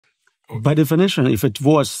By definition, if it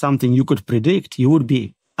was something you could predict, you would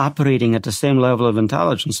be operating at the same level of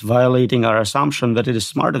intelligence, violating our assumption that it is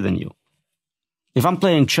smarter than you. If I'm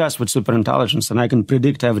playing chess with superintelligence and I can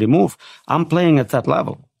predict every move, I'm playing at that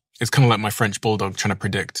level. It's kind of like my French Bulldog trying to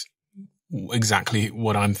predict exactly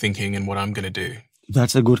what I'm thinking and what I'm going to do.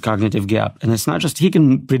 That's a good cognitive gap. And it's not just he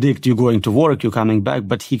can predict you going to work, you coming back,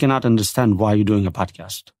 but he cannot understand why you're doing a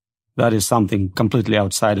podcast. That is something completely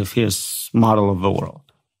outside of his model of the world.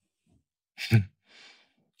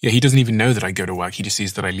 Yeah, he doesn't even know that I go to work. He just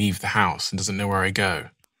sees that I leave the house and doesn't know where I go.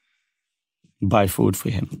 Buy food for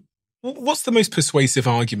him. What's the most persuasive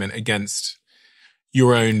argument against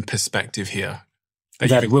your own perspective here?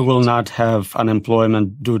 That we will not have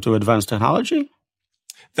unemployment due to advanced technology?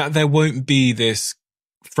 That there won't be this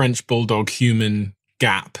French Bulldog human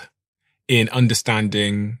gap in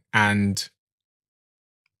understanding and,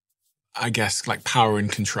 I guess, like power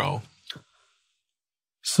and control.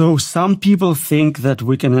 So some people think that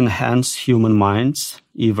we can enhance human minds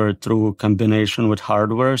either through combination with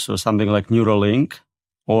hardware, so something like Neuralink,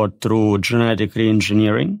 or through genetic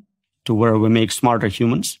reengineering to where we make smarter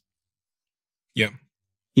humans. Yeah.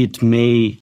 It may